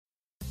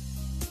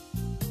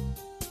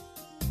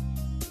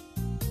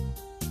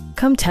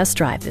Come test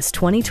drive this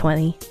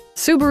 2020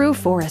 Subaru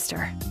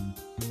Forester.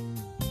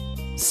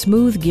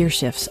 Smooth gear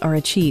shifts are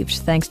achieved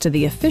thanks to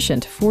the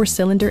efficient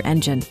 4-cylinder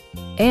engine.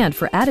 And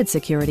for added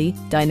security,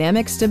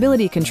 dynamic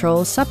stability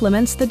control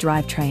supplements the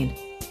drivetrain.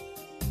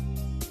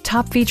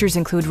 Top features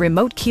include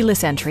remote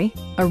keyless entry,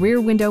 a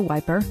rear window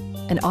wiper,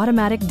 an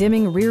automatic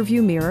dimming rear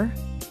view mirror,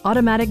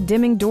 automatic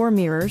dimming door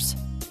mirrors,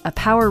 a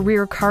power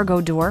rear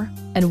cargo door,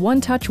 and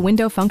one-touch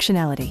window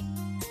functionality.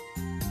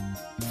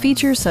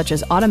 Features such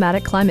as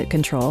automatic climate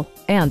control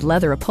and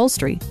leather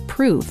upholstery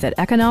prove that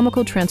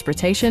economical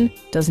transportation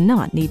does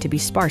not need to be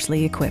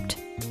sparsely equipped.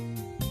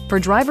 For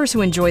drivers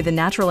who enjoy the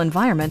natural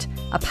environment,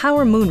 a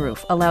power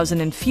moonroof allows an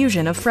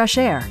infusion of fresh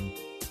air.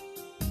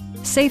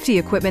 Safety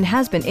equipment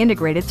has been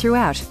integrated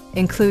throughout,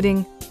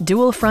 including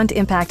dual front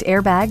impact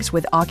airbags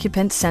with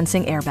occupant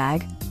sensing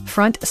airbag,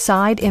 front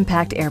side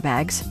impact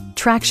airbags,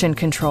 traction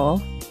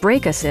control,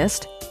 brake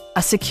assist,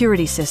 a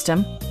security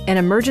system, an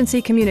emergency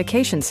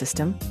communication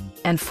system,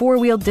 and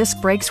 4-wheel disc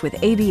brakes with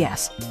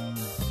ABS.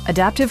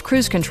 Adaptive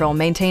Cruise Control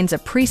maintains a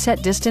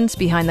preset distance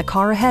behind the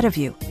car ahead of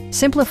you,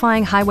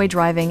 simplifying highway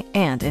driving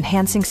and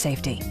enhancing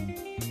safety.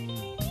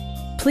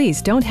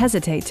 Please don't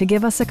hesitate to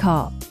give us a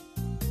call.